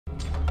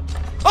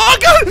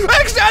Hey,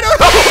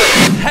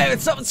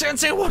 what's up? It's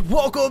AaronSayWhat.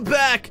 Welcome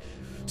back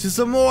to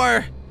some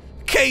more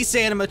case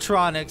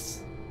animatronics.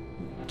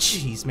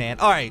 Jeez, man.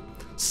 Alright,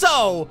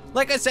 so,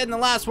 like I said in the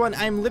last one,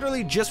 I'm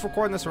literally just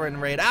recording this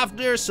right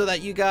after so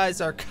that you guys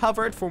are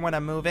covered for when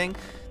I'm moving.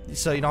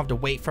 So you don't have to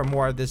wait for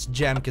more of this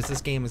gem, because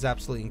this game is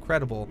absolutely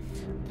incredible.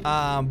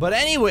 But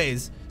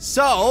anyways,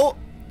 so,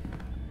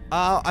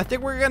 I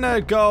think we're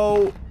gonna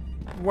go,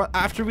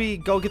 after we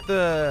go get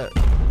the,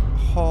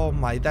 oh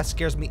my, that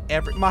scares me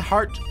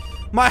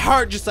my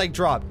heart just like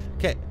dropped.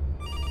 Okay,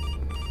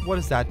 what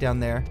is that down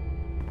there?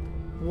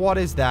 What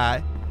is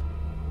that?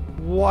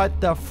 What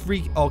the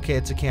freak? Okay,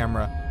 it's a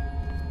camera.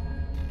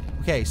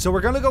 Okay, so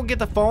we're gonna go get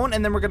the phone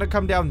and then we're gonna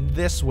come down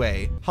this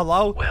way.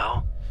 Hello?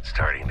 Well,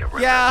 starting to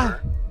remember. Yeah.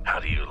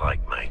 How do you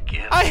like my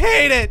gift? I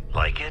hate it.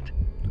 Like it?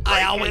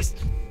 I always.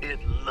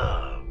 It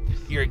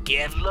loves. Your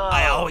gift? Loves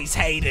I always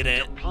hated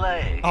it. to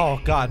play.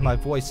 Oh god, my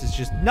voice is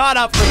just not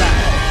up for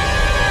that.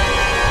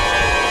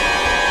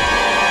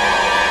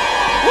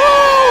 Woo!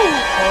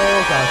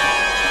 Oh gosh.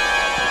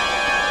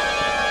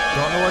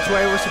 Don't know which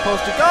way we're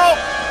supposed to go.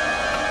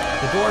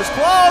 The door's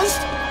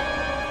closed.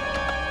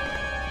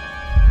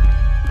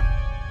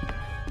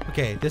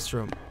 Okay, this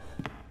room.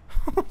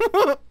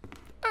 Alright,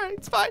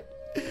 it's fine.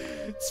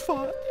 It's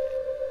fine.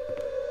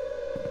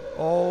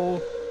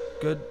 Oh,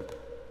 good.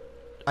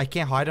 I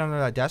can't hide under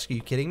that desk. Are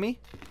you kidding me?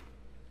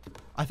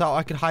 I thought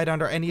I could hide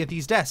under any of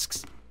these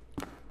desks.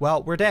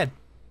 Well, we're dead.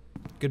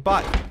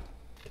 Goodbye.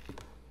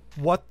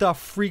 What the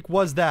freak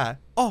was that?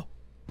 Oh.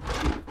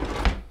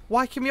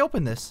 Why can we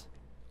open this?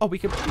 Oh, we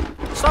can.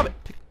 Stop it.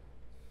 Pick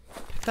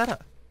that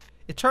up.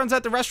 It turns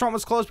out the restaurant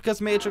was closed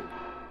because Major.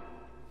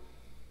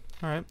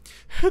 Alright.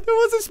 There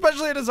was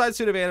especially a design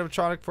suit of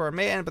animatronic for a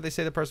man, but they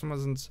say the person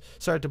wasn't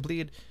started to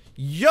bleed.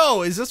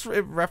 Yo, is this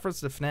a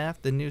reference to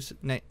FNAF? The new,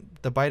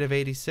 the bite of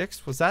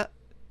 86? Was that?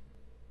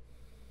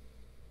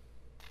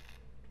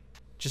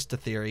 Just a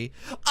theory.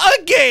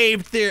 A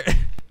game theory!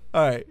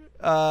 Alright.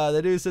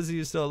 The news says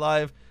he's still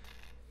alive.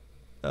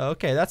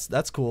 Okay,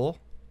 that's cool.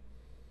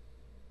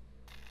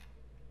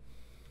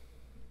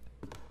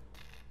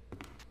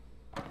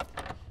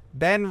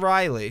 Ben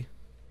Riley.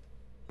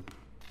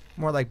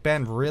 More like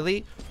Ben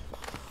Really.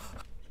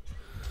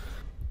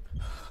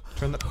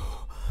 Turn the.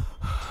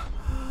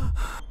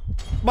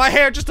 My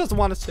hair just doesn't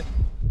want to stay.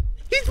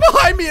 He's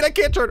behind me and I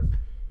can't turn.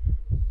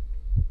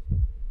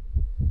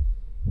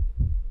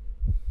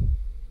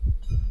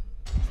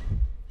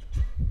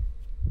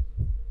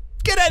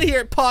 Get out of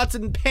here, pots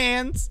and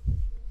pans.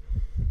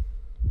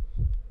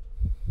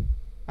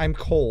 I'm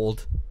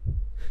cold.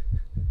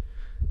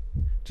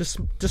 Just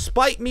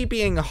despite me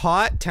being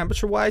hot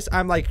temperature-wise,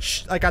 I'm like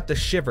I got the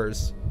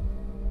shivers.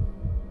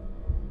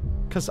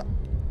 Cause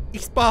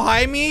he's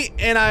behind me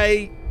and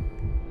I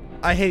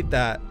hate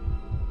that.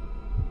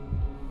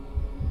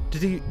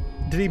 Did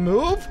he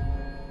move?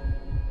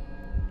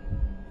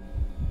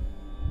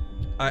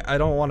 I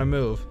don't want to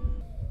move.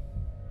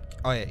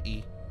 Oh yeah,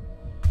 E.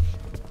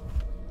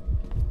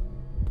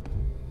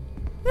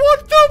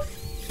 What the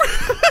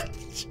frick?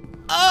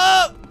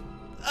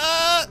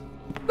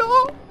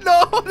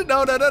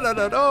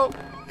 No.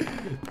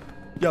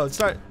 Yo,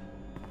 start.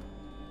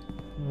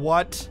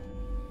 What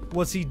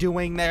was he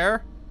doing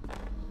there?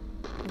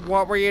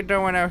 What were you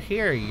doing out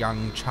here,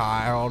 young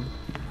child?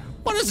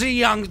 What is a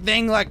young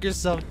thing like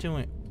yourself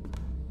doing?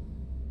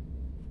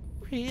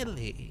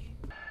 Really?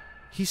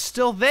 He's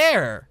still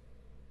there.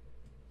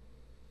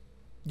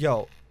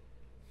 Yo,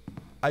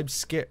 I'm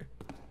scared.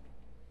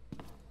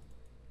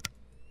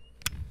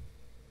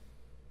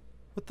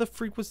 What the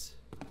freak was?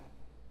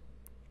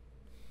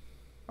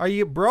 Are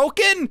you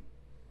broken?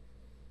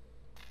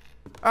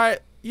 Alright,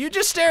 you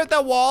just stare at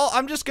that wall.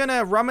 I'm just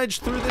gonna rummage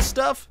through this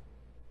stuff.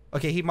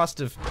 Okay, he must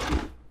have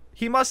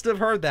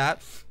heard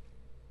that.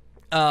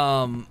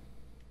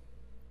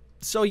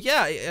 So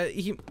yeah,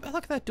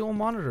 look at that dual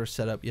monitor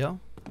setup, yo.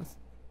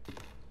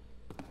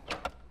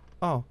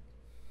 Oh,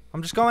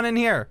 I'm just going in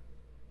here.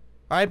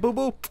 Alright, boo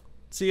boo.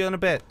 See you in a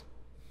bit.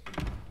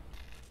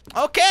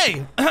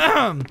 Okay.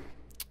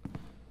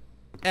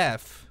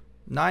 F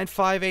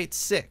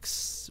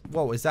 9586.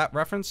 Whoa, is that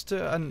reference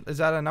to is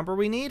that a number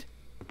we need?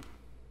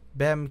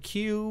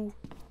 BEMQ.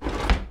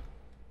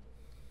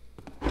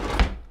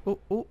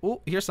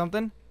 Ooh, here's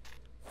something.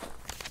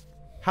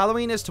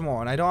 Halloween is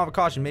tomorrow and I don't have a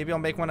costume. Maybe I'll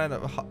make one out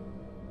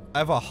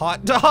of a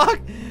hot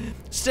dog?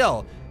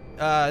 Still,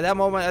 that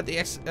moment at the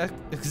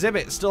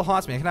exhibit still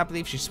haunts me. I cannot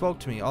believe she spoke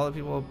to me. All the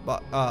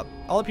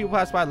people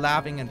passed by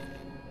laughing and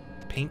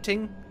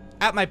painting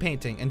at my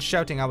painting and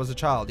shouting I was a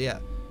child. Yeah.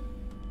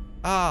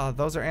 Ah,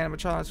 those are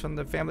animatronics from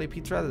the family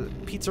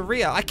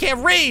pizzeria. I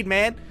can't read,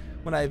 man.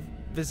 When I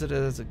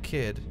visited as a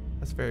kid.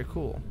 That's very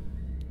cool.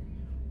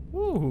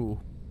 Woo.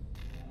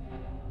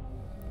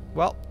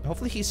 Well,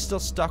 hopefully he's still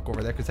stuck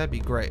over there, because that'd be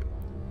great.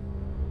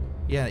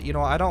 Yeah, you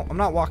know, I'm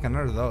not walking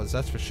under those,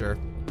 that's for sure.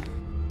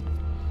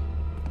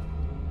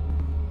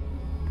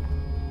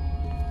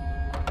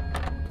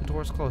 The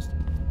door's closed.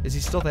 Is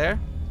he still there?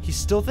 He's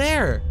still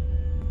there.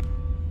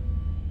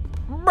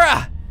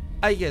 Bruh!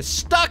 Are you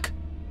stuck?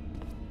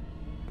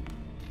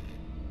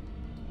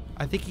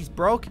 I think he's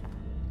broke. I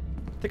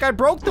think I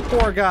broke the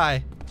poor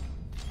guy.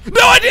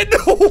 No, I didn't.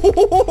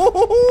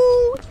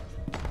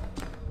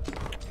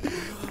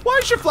 Why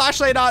is your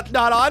flashlight not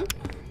on?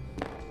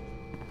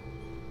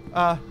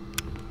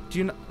 Do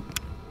you know?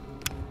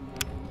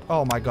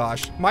 Oh my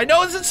gosh. My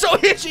nose is so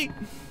itchy.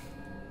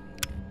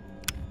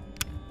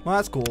 Well,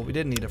 that's cool. We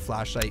didn't need a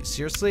flashlight.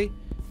 Seriously?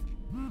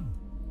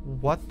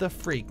 What the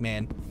freak,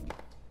 man?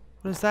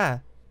 What is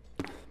that?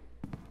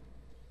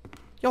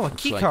 Yo, a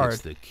key card.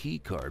 It's the key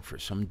card for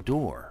some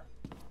door.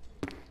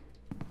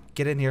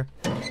 Get in here.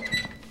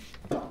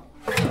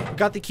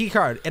 Got the key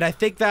card, and I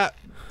think that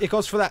it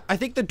goes for that. I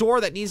think the door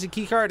that needs a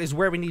key card is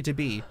where we need to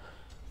be.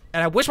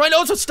 And I wish my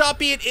nose would stop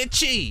being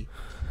itchy.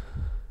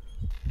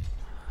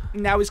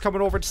 Now he's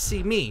coming over to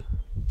see me.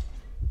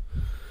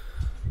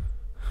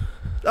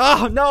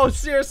 Oh no,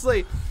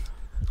 seriously.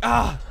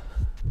 Ah.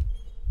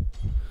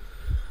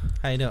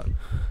 How you doing?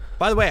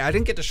 By the way, I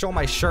didn't get to show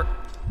my shirt.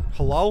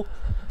 Hello?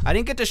 I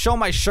didn't get to show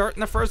my shirt in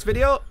the first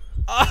video.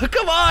 Oh,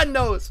 come on,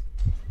 nose.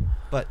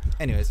 But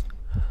anyways.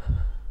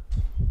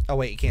 Oh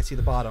wait, you can't see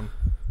the bottom.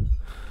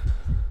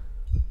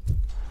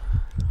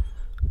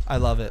 I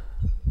love it.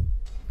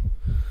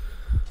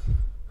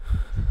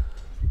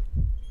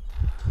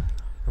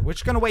 We're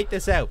just gonna wait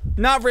this out.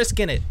 Not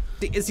risking it.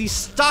 Is he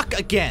stuck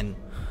again?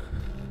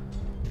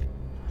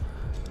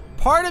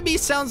 Part of me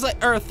sounds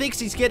like, or thinks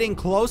he's getting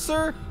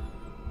closer.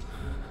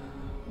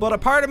 But a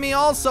part of me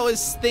also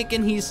is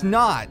thinking he's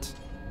not.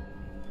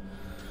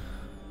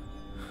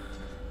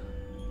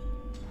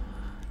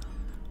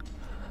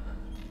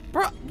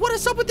 Bro, what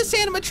is up with this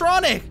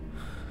animatronic?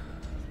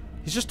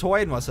 He's just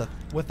toying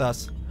with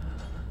us.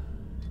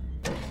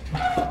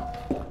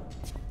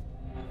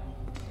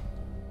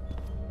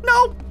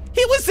 No,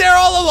 he was there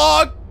all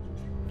along.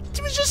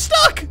 He was just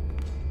stuck.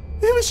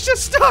 He was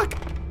just stuck.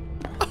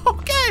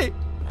 Okay.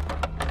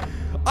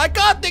 I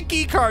got the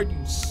key card.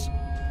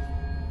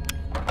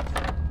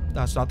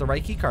 That's not the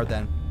right key card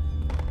then.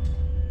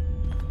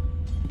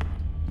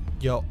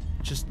 Yo,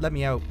 just let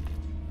me out.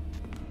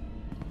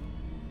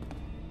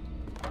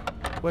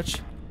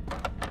 Which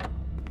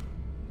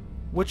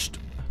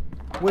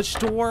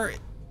door?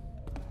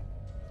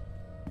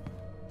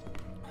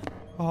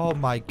 Oh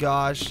my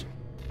gosh.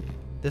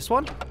 This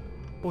one?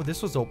 Oh,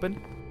 this was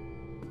open.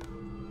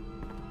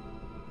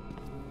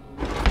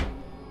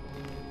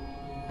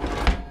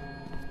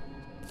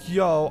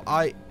 Yo,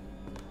 I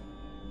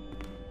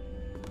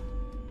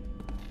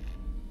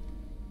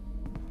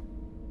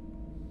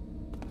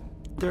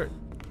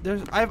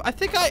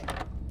think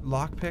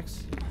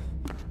lockpicks.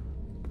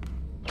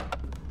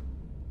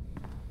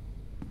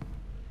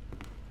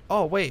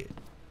 Oh wait.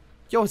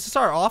 Yo, is this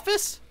our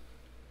office?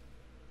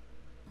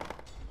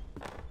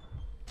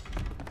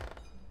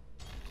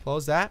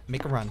 Close that,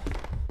 make a run.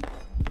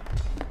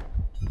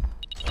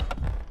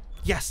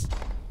 Yes.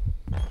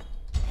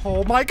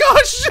 Oh my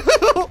gosh.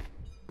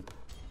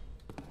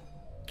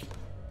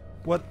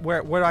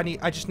 Where do I need?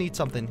 I just need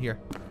something here.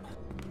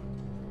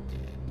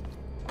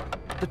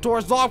 The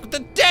door's locked with the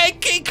dang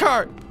key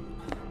card.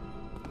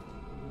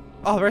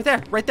 Oh, right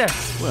there, right there.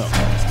 Well,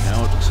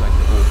 now it looks like the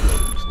whole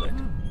building's lit.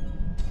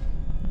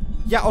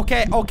 Yeah,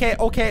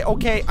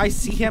 okay. I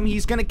see him.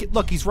 He's gonna get,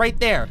 look, he's right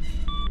there.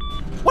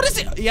 What is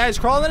it? Yeah, he's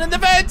crawling in the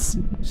vents.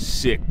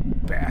 Sick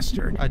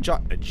bastard. A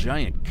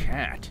giant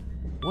cat.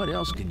 What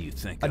else can you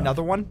think of?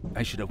 Another one?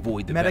 I should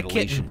avoid the Meta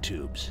ventilation kitten.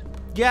 tubes.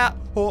 Yeah.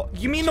 Oh,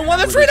 you mean the one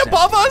that's right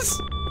above us?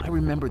 I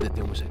remember that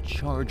there was a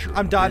charger.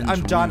 I'm done.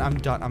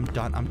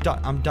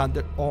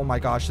 Oh my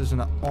gosh, there's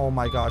an. Oh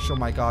my gosh.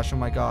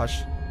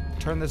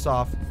 Turn this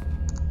off.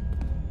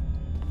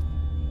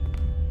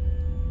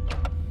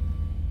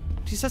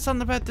 He said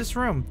something about this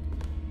room.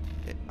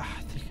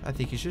 I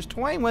think he's just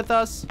toying with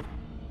us.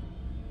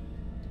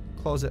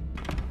 Close it.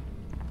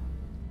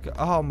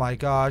 Oh my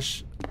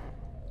gosh.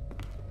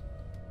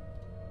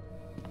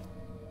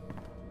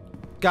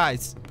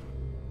 Guys.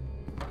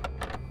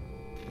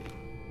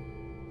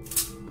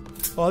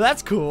 Oh,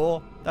 that's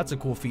cool. That's a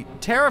cool feat.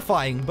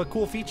 Terrifying, but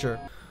cool feature.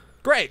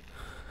 Great.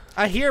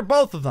 I hear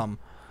both of them.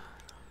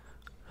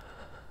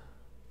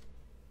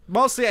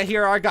 Mostly I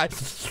hear our guy.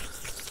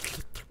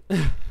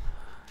 What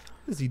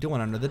is he doing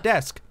under the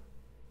desk?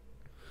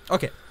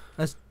 Okay,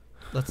 let's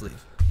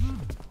leave.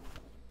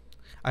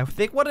 I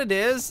think what it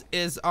is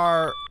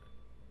our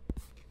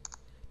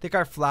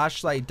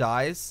flashlight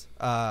dies,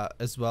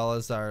 as well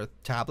as our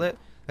tablet.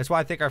 That's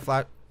why I think our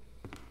flash.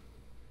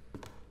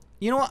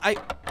 You know what? I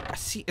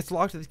see it's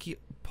locked to the key.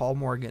 Paul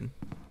Morgan.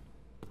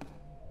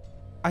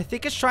 I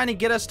think it's trying to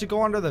get us to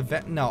go under the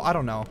vent. No, I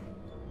don't know.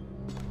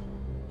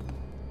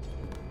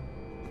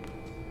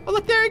 Oh,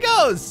 look, there he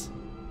goes.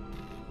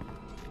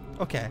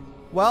 Okay.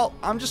 Well,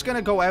 I'm just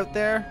gonna go out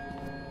there.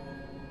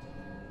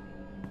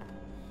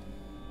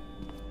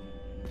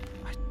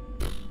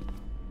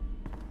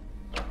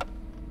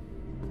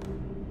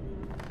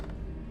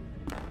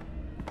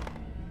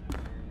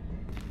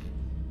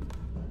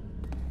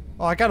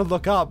 Oh, I gotta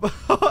look up.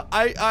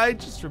 I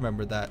just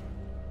remembered that.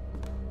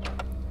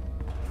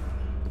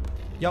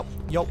 Yo,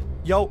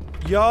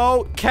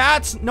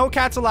 cats! No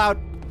cats allowed.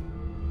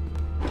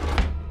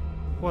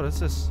 What is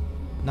this?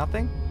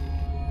 Nothing?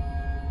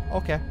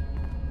 Okay.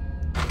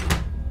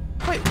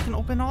 Wait, we can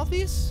open all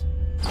these?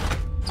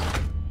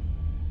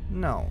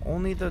 No,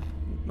 only the...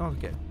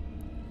 Okay.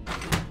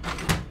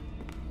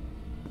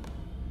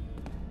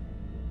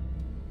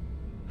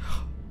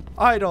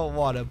 I don't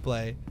want to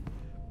play.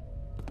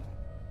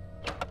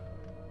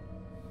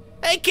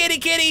 Hey, kitty,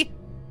 kitty!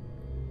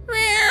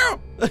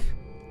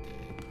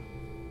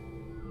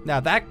 Now,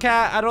 that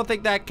cat, I don't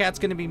think that cat's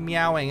gonna be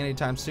meowing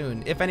anytime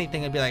soon. If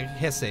anything, it'd be like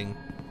hissing.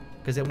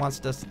 Because it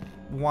wants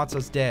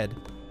us dead.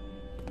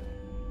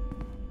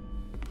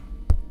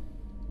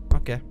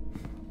 Okay.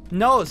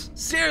 Nose!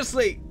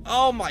 Seriously!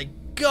 Oh my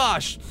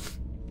gosh!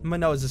 My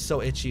nose is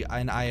so itchy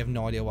and I have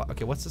no idea what.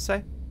 Okay, what's this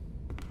say?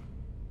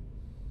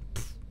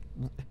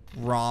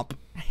 Romp.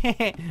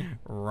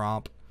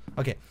 Romp.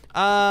 Okay.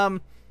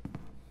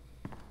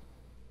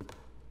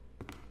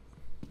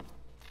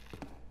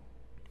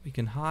 We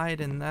can hide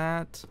in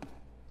that.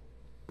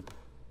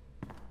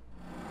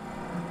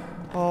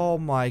 Oh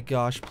my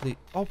gosh, please.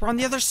 Oh, we're on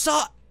the other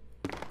side!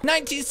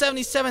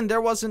 1977,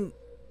 there wasn't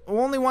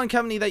only one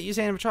company that used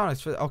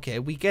animatronics for. Okay,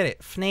 we get it.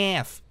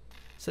 FNAF.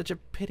 Such a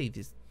pity.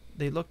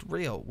 They looked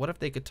real. What if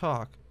they could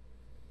talk?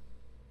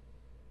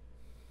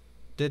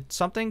 Did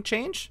something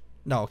change?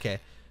 No, okay.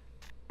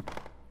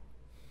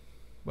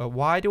 Well,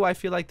 why do I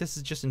feel like this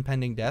is just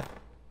impending death?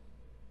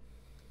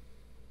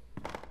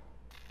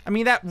 I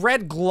mean, that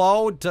red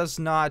glow does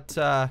not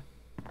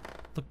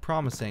look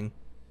promising.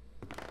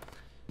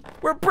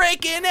 We're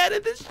breaking out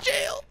of this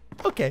jail.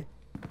 Okay.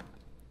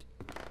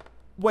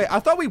 Wait, I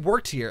thought we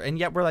worked here, and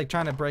yet we're like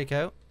trying to break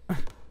out.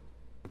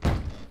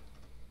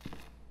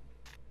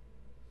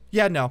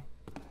 Yeah, no.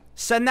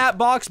 Send that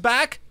box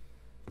back.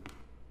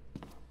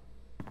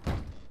 Oh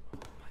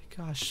my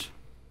gosh.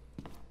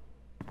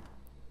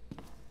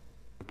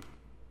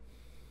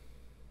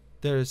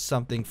 There's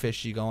something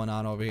fishy going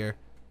on over here.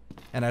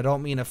 And I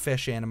don't mean a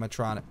fish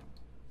animatronic.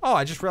 Oh,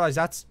 I just realized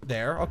that's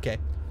there. Okay.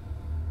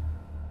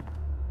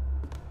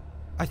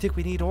 I think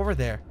we need over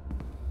there.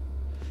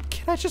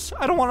 Can I just...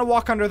 I don't want to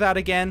walk under that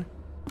again.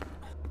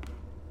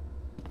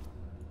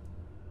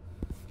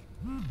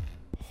 Oh my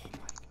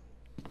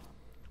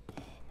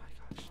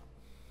gosh.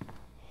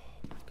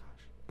 Oh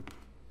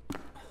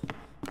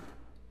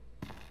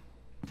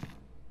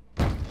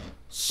my gosh.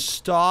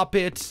 Stop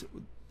it.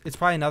 It's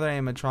probably another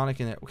animatronic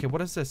in there. Okay,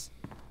 what is this?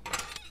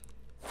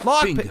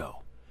 Lock.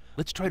 Bingo.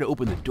 Let's try to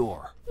open the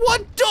door.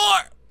 What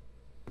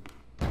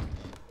door?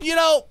 You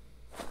know,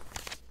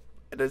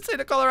 in the state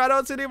of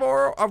Colorado, city of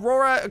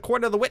Aurora,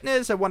 according to the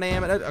witness, at 1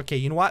 a.m. Okay,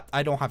 you know what?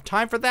 I don't have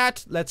time for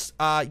that. Let's,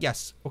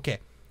 yes. Okay.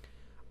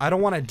 I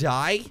don't want to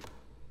die.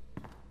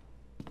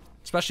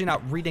 Especially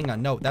not reading a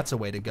note. That's a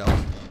way to go.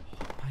 Oh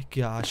my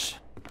gosh.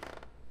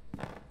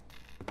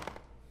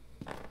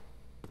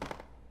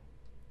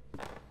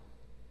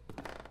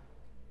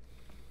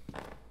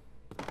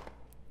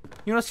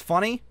 You know what's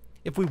funny?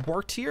 If we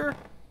worked here...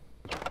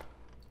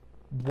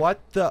 What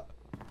the...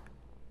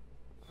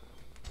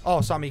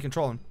 Oh, saw me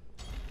controlling.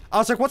 I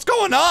was like, what's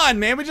going on,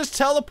 man? We just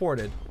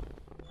teleported.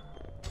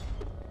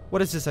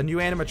 What is this, a new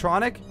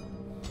animatronic?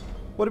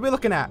 What are we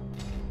looking at?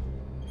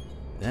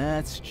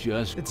 That's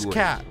just It's great. a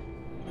cat.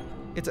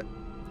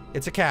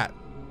 It's a cat.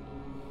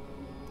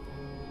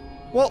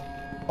 Well,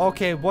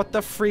 okay, what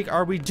the freak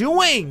are we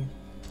doing?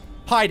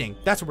 Hiding.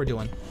 That's what we're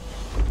doing.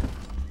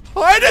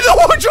 Hide in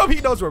the wardrobe!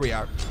 He knows where we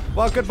are.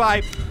 Well,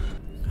 goodbye.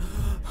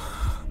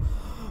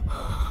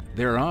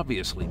 They're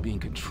obviously being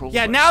controlled.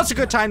 Yeah, by now's a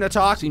good someone. time to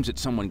talk. Seems that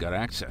someone got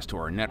access to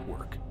our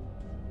network.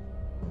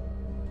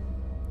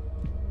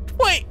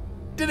 Wait,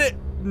 did it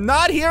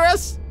not hear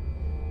us?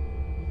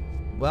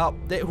 Well,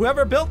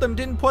 whoever built them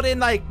didn't put in,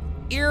 like,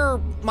 ear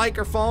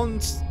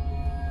microphones.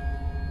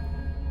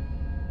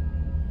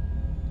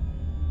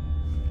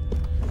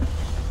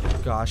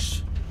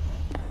 Gosh.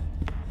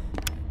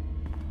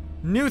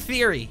 New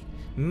theory.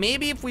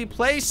 Maybe if we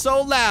play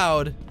so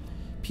loud,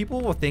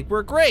 people will think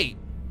we're great.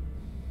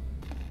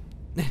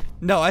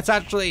 No, it's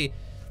actually...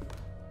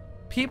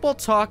 People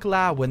talk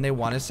loud when they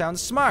want to sound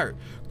smart.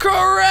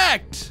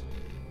 Correct!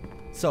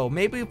 So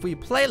maybe if we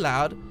play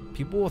loud,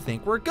 people will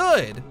think we're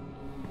good.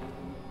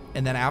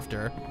 And then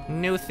after,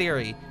 new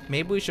theory.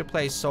 Maybe we should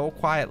play so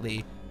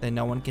quietly that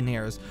no one can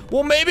hear us.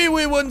 Well, maybe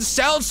we wouldn't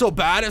sound so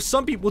bad if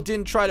some people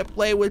didn't try to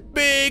play with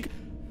big,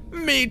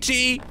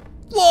 meaty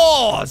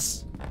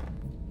laws.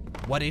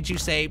 What did you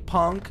say,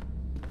 punk?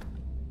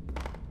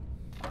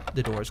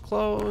 The door's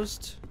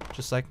closed,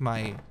 just like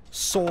my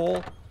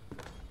soul.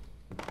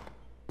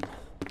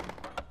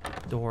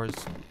 Doors.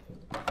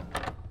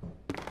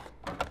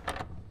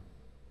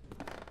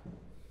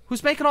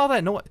 Who's making all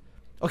that noise?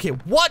 Okay,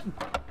 what?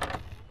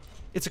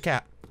 It's a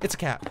cat. It's a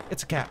cat.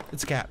 It's a cat.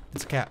 It's a cat.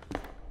 It's a cat.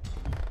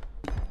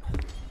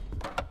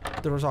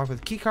 The door's locked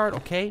with a key card.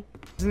 Okay.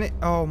 Isn't it?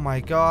 Oh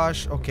my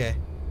gosh. Okay.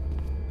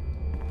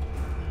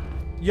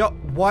 Yo,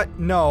 what?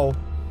 No.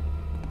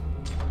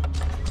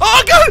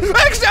 Oh god!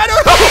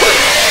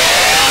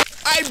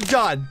 I'm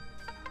done.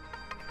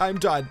 I'm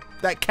done.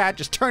 That cat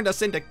just turned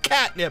us into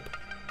catnip.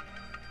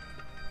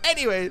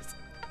 Anyways,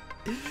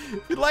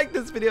 If you like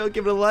this video,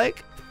 give it a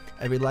like.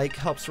 Every like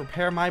helps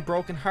repair my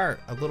broken heart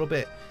a little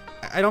bit.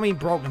 I don't mean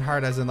broken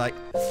heart as in like,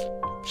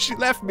 she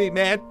left me,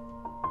 man.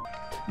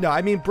 No,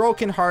 I mean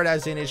broken heart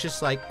as in it's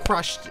just like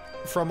crushed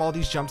from all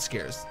these jump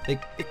scares.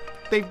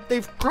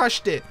 They've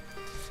crushed it.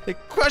 They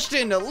crushed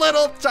it into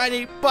little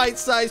tiny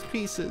bite-sized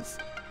pieces.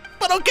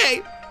 But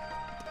okay,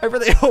 I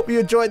really hope you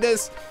enjoyed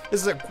this.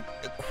 This is a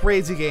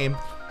crazy game.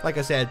 Like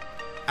I said,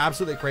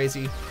 absolutely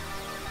crazy.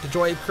 The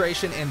joy of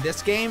creation in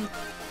this game,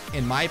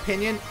 in my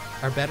opinion,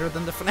 are better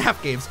than the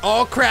FNAF games.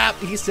 Oh crap,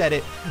 he said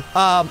it.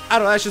 I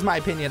don't know, that's just my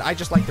opinion. I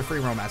just like the free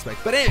roam aspect.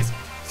 But anyways,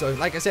 so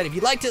like I said, if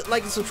you liked it,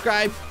 like and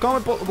subscribe.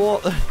 Comment below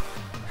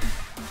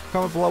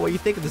what you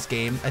think of this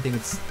game. I think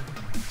it's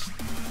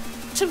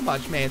too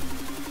much, man.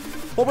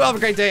 Hope you all have a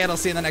great day, and I'll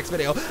see you in the next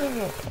video.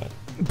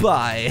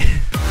 Bye.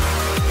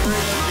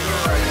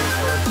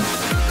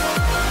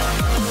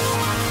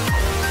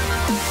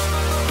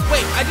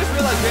 Wait, I just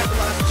realized we have the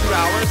last 2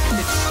 hours.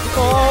 It's,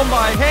 oh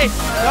my, hey,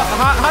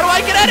 how do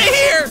I get out of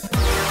here?